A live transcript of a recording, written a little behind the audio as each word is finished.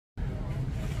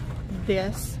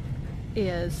This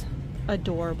is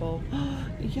adorable.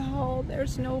 Y'all,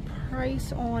 there's no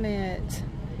price on it.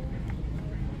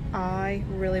 I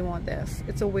really want this.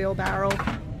 It's a wheelbarrow,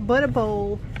 but a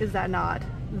bowl. Is that not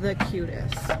the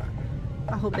cutest?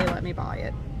 I hope they let me buy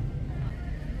it.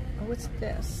 Oh, what's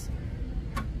this?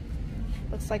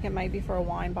 Looks like it might be for a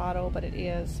wine bottle, but it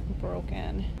is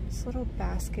broken. This little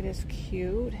basket is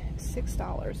cute. It's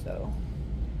 $6 though.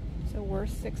 So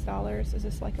worth $6. Is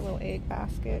this like a little egg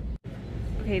basket?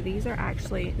 Okay, these are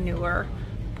actually newer,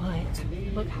 but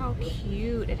look how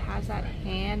cute. It has that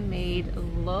handmade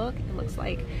look. It looks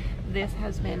like this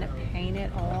has been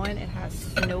painted on. It has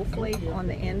snowflake on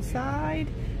the inside.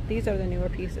 These are the newer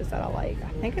pieces that I like. I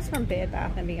think it's from Bed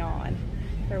Bath & Beyond.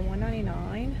 They're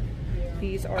 $1.99.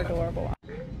 These are adorable.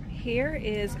 Here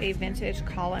is a vintage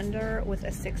colander with a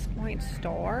 6-point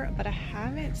star, but I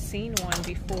haven't seen one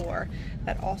before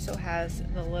that also has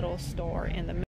the little star in the middle.